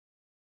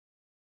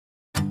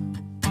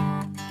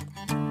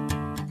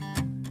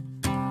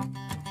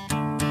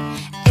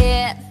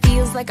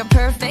feels like a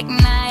perfect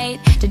night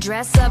to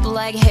dress up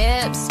like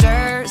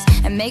hipsters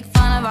and make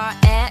fun of our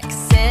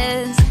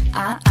exes.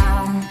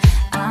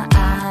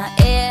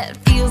 It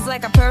feels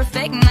like a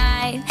perfect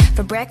night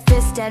for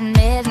breakfast at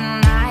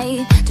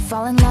midnight, to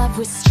fall in love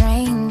with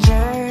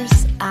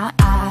strangers.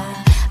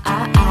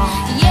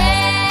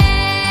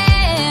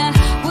 Yeah,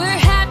 we're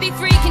happy,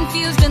 free,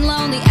 confused, and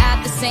lonely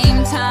at the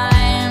same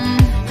time.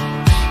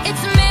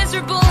 It's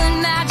miserable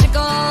and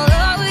magical.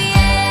 Oh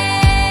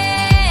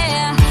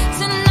yeah,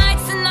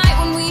 tonight's the night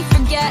when we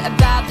forget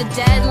about the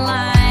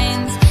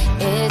deadlines.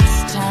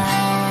 It's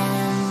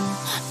time.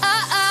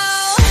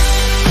 Uh-oh,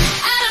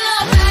 I don't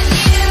know about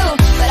you,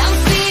 but I'm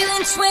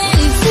feeling 22.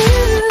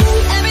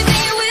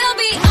 Everything will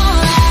be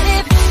alright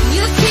if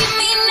you keep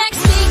me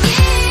next to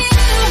you.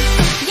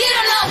 You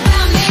don't know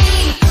about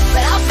me,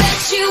 but I'll bet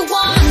you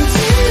want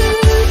to.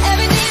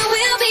 Everything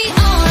will be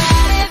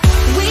alright if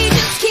we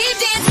just keep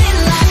dancing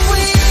like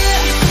we're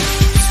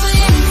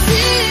 22.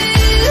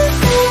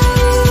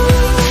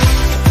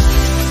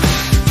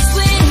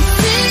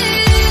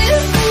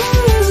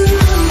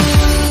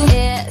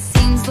 It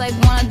seems like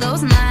one of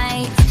those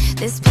nights.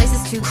 This place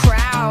is too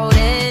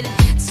crowded,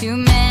 too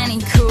many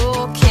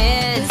cool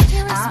kids.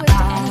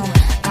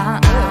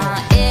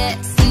 It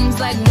seems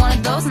like one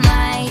of those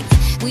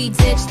nights we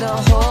ditch the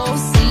whole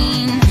city.